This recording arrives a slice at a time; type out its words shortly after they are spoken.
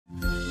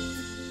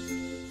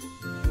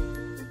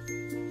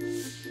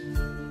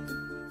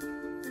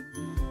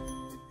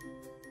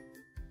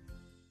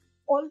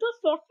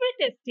Although software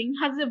testing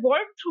has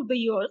evolved through the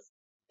years,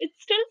 it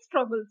still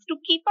struggles to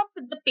keep up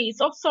with the pace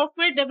of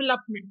software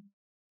development.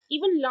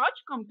 Even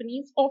large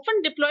companies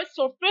often deploy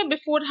software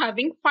before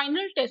having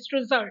final test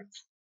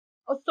results.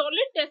 A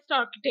solid test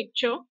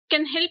architecture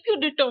can help you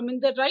determine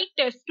the right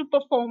test to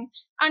perform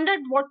and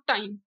at what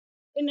time.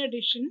 In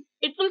addition,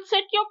 it will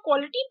set your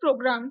quality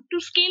program to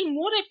scale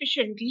more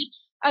efficiently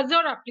as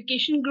your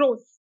application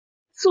grows.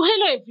 So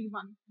hello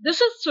everyone, this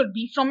is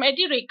Surbhi from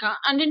Edureka,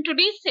 and in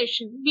today's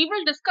session we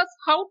will discuss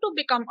how to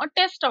become a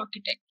test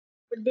architect.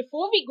 But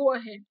before we go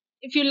ahead,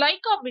 if you like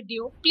our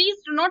video, please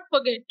do not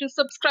forget to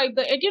subscribe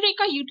the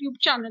Edureka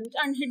YouTube channel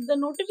and hit the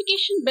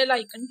notification bell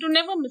icon to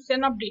never miss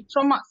an update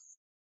from us.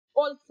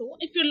 Also,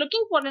 if you're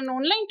looking for an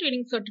online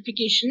training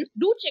certification,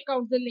 do check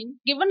out the link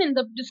given in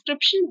the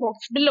description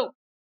box below.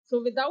 So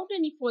without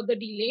any further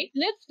delay,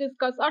 let's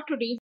discuss our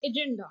today's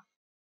agenda.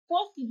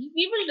 Firstly,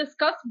 we will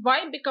discuss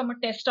why become a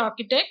test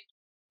architect.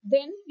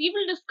 Then we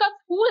will discuss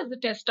who is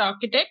a test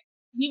architect.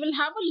 We will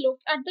have a look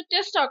at the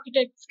test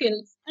architect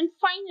skills. And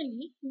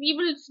finally, we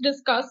will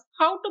discuss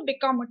how to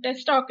become a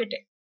test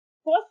architect.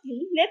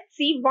 Firstly, let's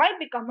see why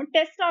become a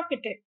test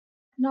architect.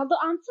 Now the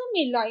answer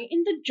may lie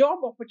in the job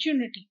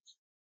opportunities.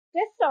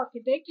 Test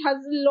architect has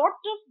a lot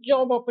of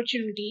job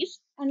opportunities,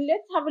 and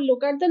let's have a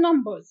look at the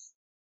numbers.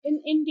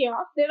 In India,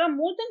 there are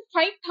more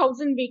than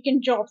 5,000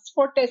 vacant jobs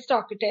for test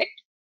architect,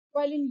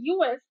 while in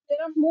US,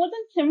 there are more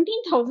than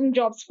 17,000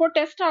 jobs for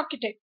test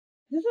architect.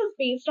 This is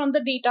based on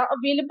the data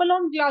available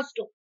on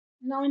Glassdoor.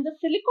 Now, in the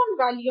Silicon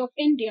Valley of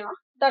India,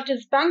 that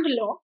is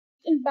Bangalore,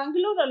 in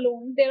Bangalore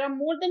alone, there are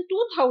more than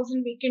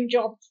 2,000 vacant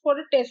jobs for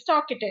a test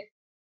architect,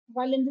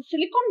 while in the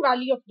Silicon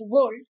Valley of the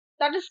world,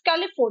 that is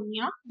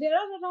California, there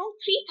are around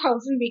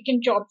 3,000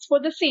 vacant jobs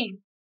for the same.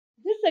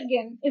 This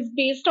again is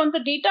based on the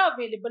data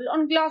available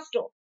on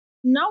Glassdoor.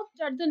 Now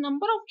that the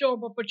number of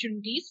job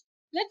opportunities,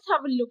 let's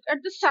have a look at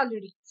the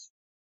salaries.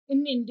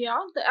 In India,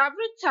 the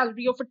average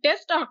salary of a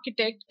test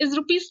architect is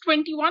rupees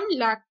 21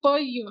 lakh per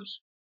year,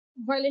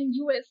 while in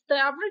US, the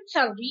average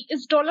salary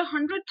is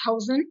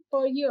 $100,000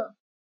 per year.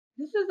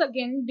 This is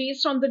again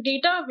based on the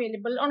data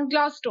available on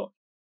Glassdoor.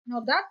 Now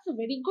that's a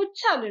very good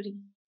salary.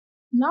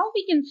 Now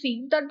we can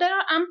see that there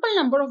are ample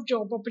number of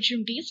job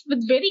opportunities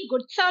with very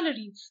good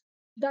salaries.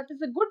 That is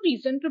a good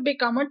reason to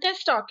become a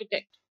test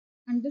architect.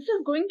 And this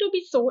is going to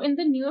be so in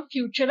the near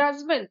future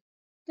as well.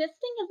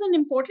 Testing is an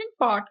important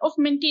part of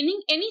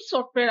maintaining any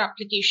software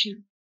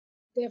application.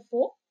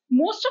 Therefore,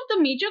 most of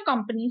the major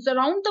companies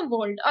around the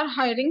world are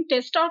hiring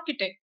test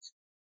architects.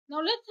 Now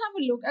let's have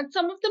a look at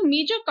some of the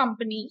major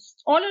companies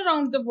all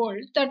around the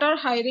world that are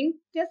hiring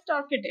test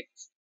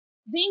architects.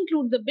 They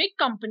include the big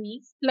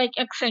companies like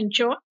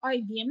Accenture,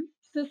 IBM,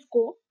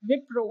 Cisco,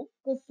 Wipro,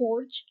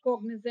 Coforge,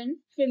 Cognizant,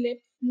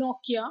 Philips,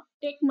 Nokia,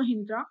 Tech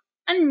Mahindra,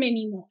 and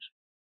many more.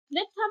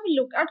 Let's have a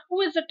look at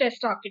who is a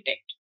test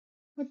architect.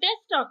 A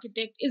test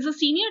architect is a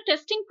senior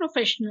testing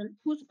professional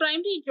whose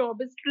primary job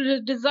is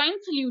to design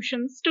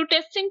solutions to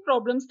testing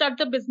problems that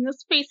the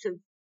business faces.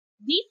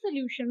 These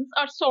solutions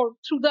are solved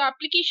through the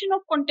application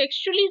of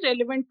contextually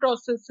relevant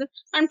processes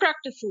and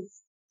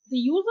practices, the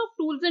use of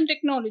tools and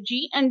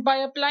technology, and by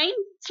applying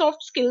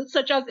soft skills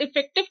such as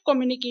effective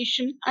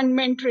communication and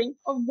mentoring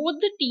of both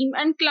the team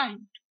and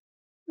client.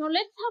 Now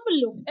let's have a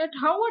look at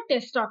how a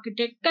test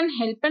architect can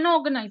help an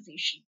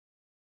organization.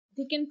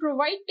 They can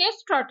provide test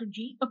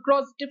strategy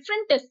across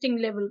different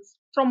testing levels,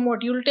 from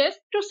module test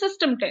to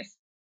system test.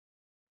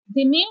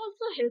 They may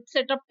also help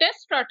set up test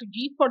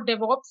strategy for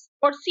DevOps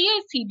or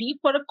CI/CD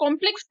for a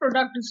complex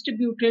product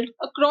distributed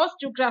across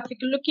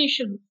geographical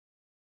locations.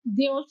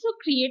 They also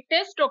create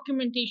test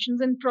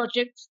documentations in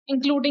projects,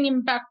 including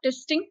impact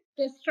testing,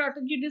 test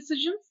strategy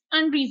decisions,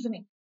 and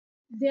reasoning.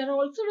 They are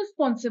also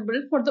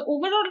responsible for the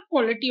overall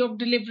quality of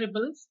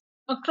deliverables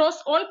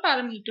across all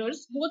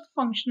parameters, both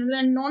functional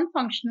and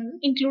non-functional,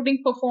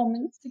 including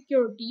performance,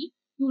 security,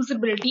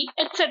 usability,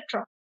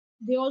 etc.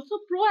 They also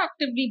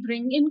proactively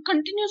bring in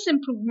continuous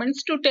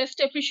improvements to test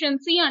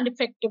efficiency and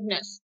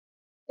effectiveness,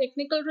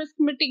 technical risk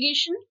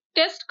mitigation,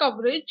 test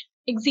coverage,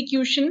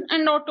 execution,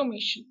 and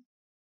automation.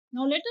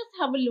 Now let us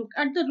have a look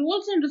at the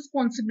roles and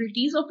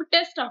responsibilities of a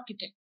test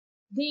architect.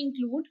 They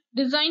include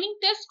designing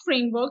test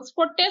frameworks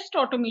for test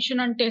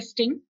automation and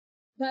testing,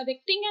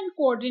 directing and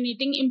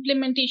coordinating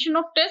implementation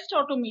of test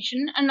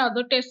automation and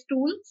other test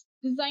tools,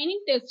 designing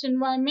test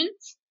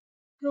environments,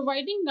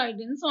 providing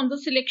guidance on the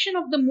selection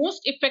of the most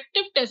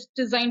effective test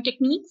design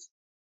techniques,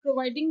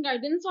 providing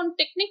guidance on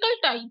technical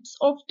types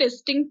of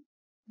testing,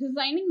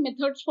 designing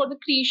methods for the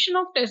creation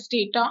of test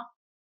data,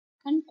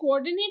 and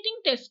coordinating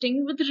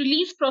testing with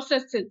release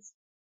processes.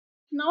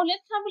 Now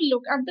let's have a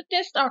look at the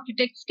test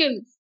architect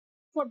skills.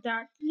 For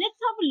that, let's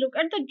have a look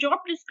at the job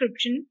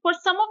description for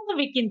some of the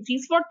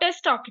vacancies for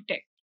test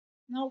architect.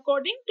 Now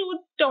according to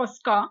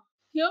Tosca,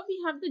 here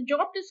we have the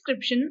job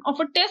description of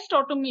a test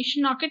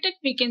automation architect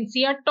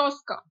vacancy at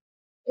Tosca.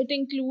 It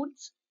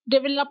includes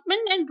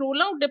development and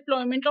rollout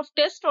deployment of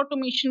test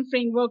automation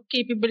framework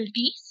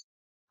capabilities,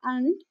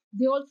 and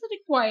they also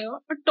require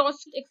a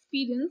Tosca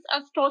experience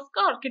as Tosca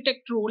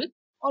architect role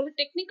or a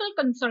technical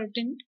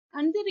consultant,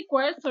 and they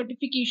require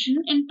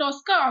certification in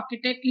Tosca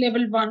Architect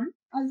Level 1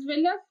 as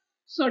well as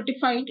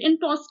certified in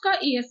Tosca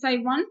ASI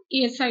 1,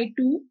 ASI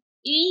 2,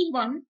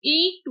 AE1,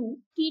 AE2,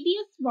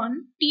 TDS1,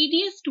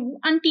 TDS2,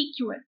 and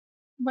TQL.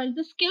 While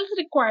the skills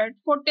required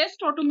for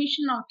test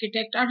automation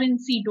architect are in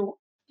CEDO,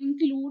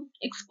 include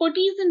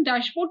expertise in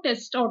dashboard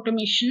test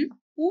automation,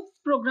 OOPS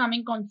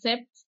programming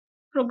concepts,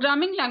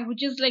 programming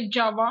languages like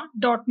Java,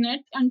 .NET,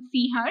 and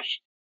C#,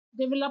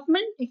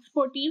 development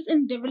expertise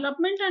in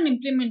development and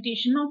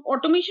implementation of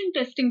automation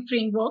testing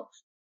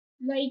frameworks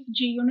like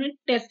JUnit,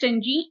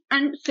 TestNG,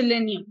 and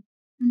Selenium,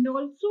 and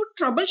also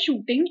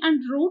troubleshooting and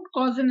root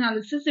cause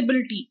analysis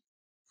ability.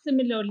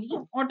 Similarly,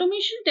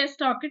 automation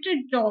test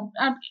architect job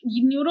at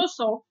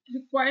Neurosoft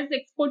requires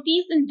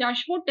expertise in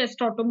dashboard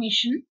test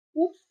automation,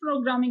 OOPS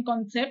programming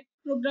concept,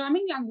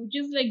 programming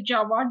languages like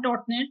Java,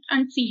 .NET,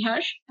 and C#,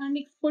 and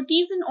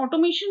expertise in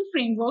automation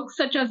frameworks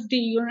such as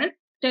JUnit,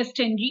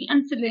 TestNG,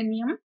 and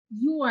Selenium,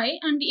 UI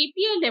and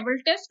API level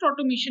test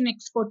automation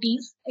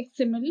expertise,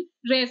 XML,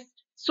 REST,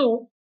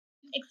 SOAP,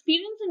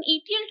 experience in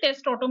ETL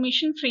test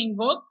automation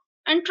framework,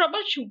 and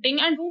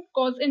troubleshooting and root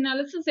cause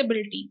analysis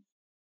ability.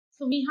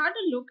 So we had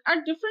a look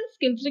at different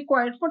skills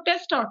required for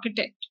test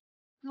architect.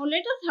 Now let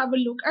us have a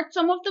look at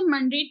some of the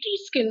mandatory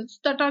skills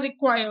that are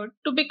required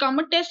to become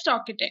a test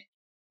architect.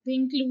 They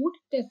include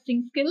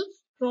testing skills,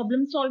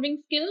 problem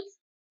solving skills,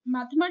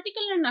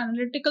 mathematical and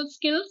analytical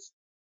skills,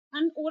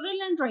 and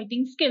oral and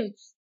writing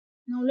skills.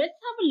 Now let's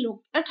have a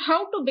look at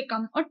how to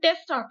become a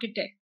test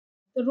architect.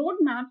 The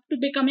roadmap to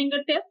becoming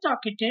a test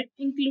architect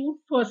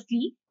includes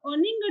firstly,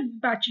 earning a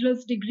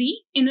bachelor's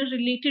degree in a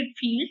related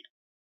field,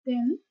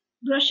 then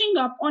brushing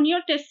up on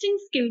your testing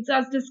skills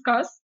as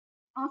discussed.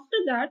 After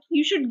that,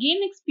 you should gain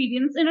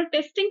experience in a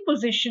testing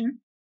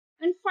position.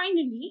 And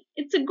finally,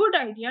 it's a good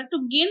idea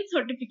to gain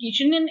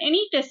certification in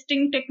any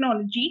testing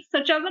technology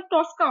such as a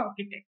Tosca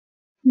architect.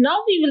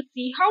 Now we will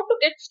see how to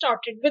get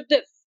started with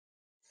this.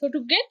 So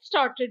to get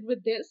started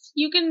with this,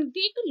 you can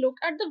take a look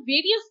at the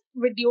various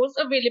videos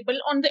available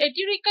on the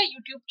Edureka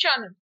YouTube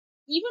channel.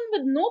 Even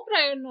with no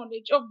prior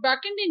knowledge of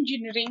backend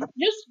engineering,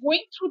 just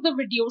going through the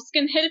videos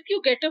can help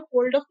you get a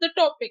hold of the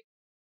topic.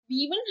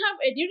 We even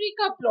have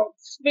Edureka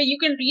blogs where you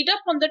can read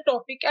up on the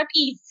topic at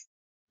ease.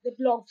 The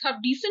blogs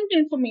have decent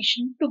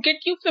information to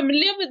get you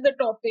familiar with the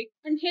topic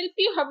and help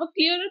you have a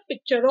clearer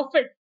picture of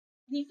it.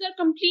 These are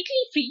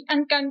completely free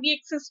and can be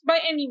accessed by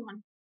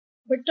anyone.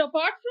 But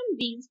apart from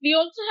these, we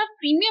also have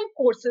premium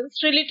courses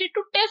related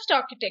to test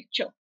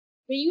architecture,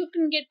 where you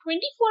can get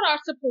 24-hour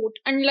support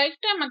and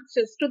lifetime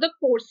access to the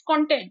course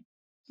content.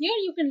 Here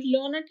you can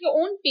learn at your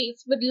own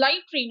pace with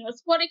live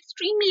trainers who are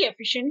extremely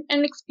efficient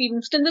and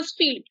experienced in this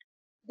field.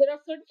 There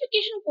are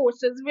certification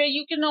courses where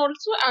you can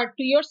also add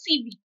to your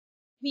CV.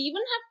 We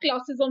even have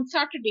classes on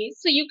Saturdays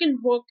so you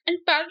can work and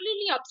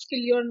parallelly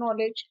upskill your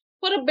knowledge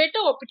for a better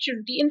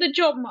opportunity in the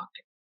job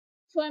market.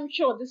 So I'm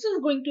sure this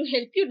is going to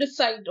help you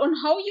decide on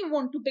how you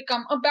want to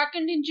become a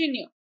backend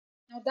engineer.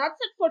 Now that's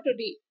it for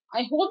today.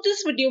 I hope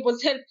this video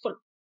was helpful.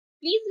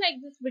 Please like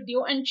this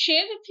video and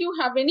share if you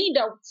have any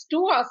doubts.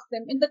 Do ask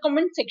them in the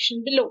comment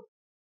section below.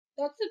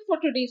 That's it for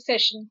today's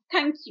session.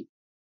 Thank you.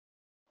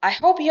 I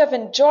hope you have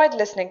enjoyed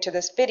listening to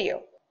this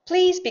video.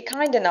 Please be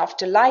kind enough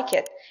to like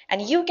it,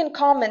 and you can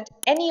comment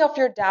any of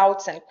your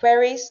doubts and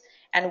queries,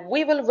 and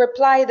we will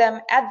reply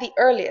them at the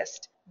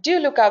earliest. Do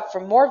look out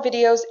for more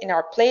videos in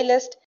our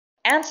playlist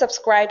and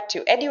subscribe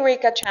to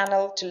Edureka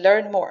channel to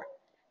learn more.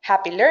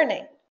 Happy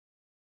learning!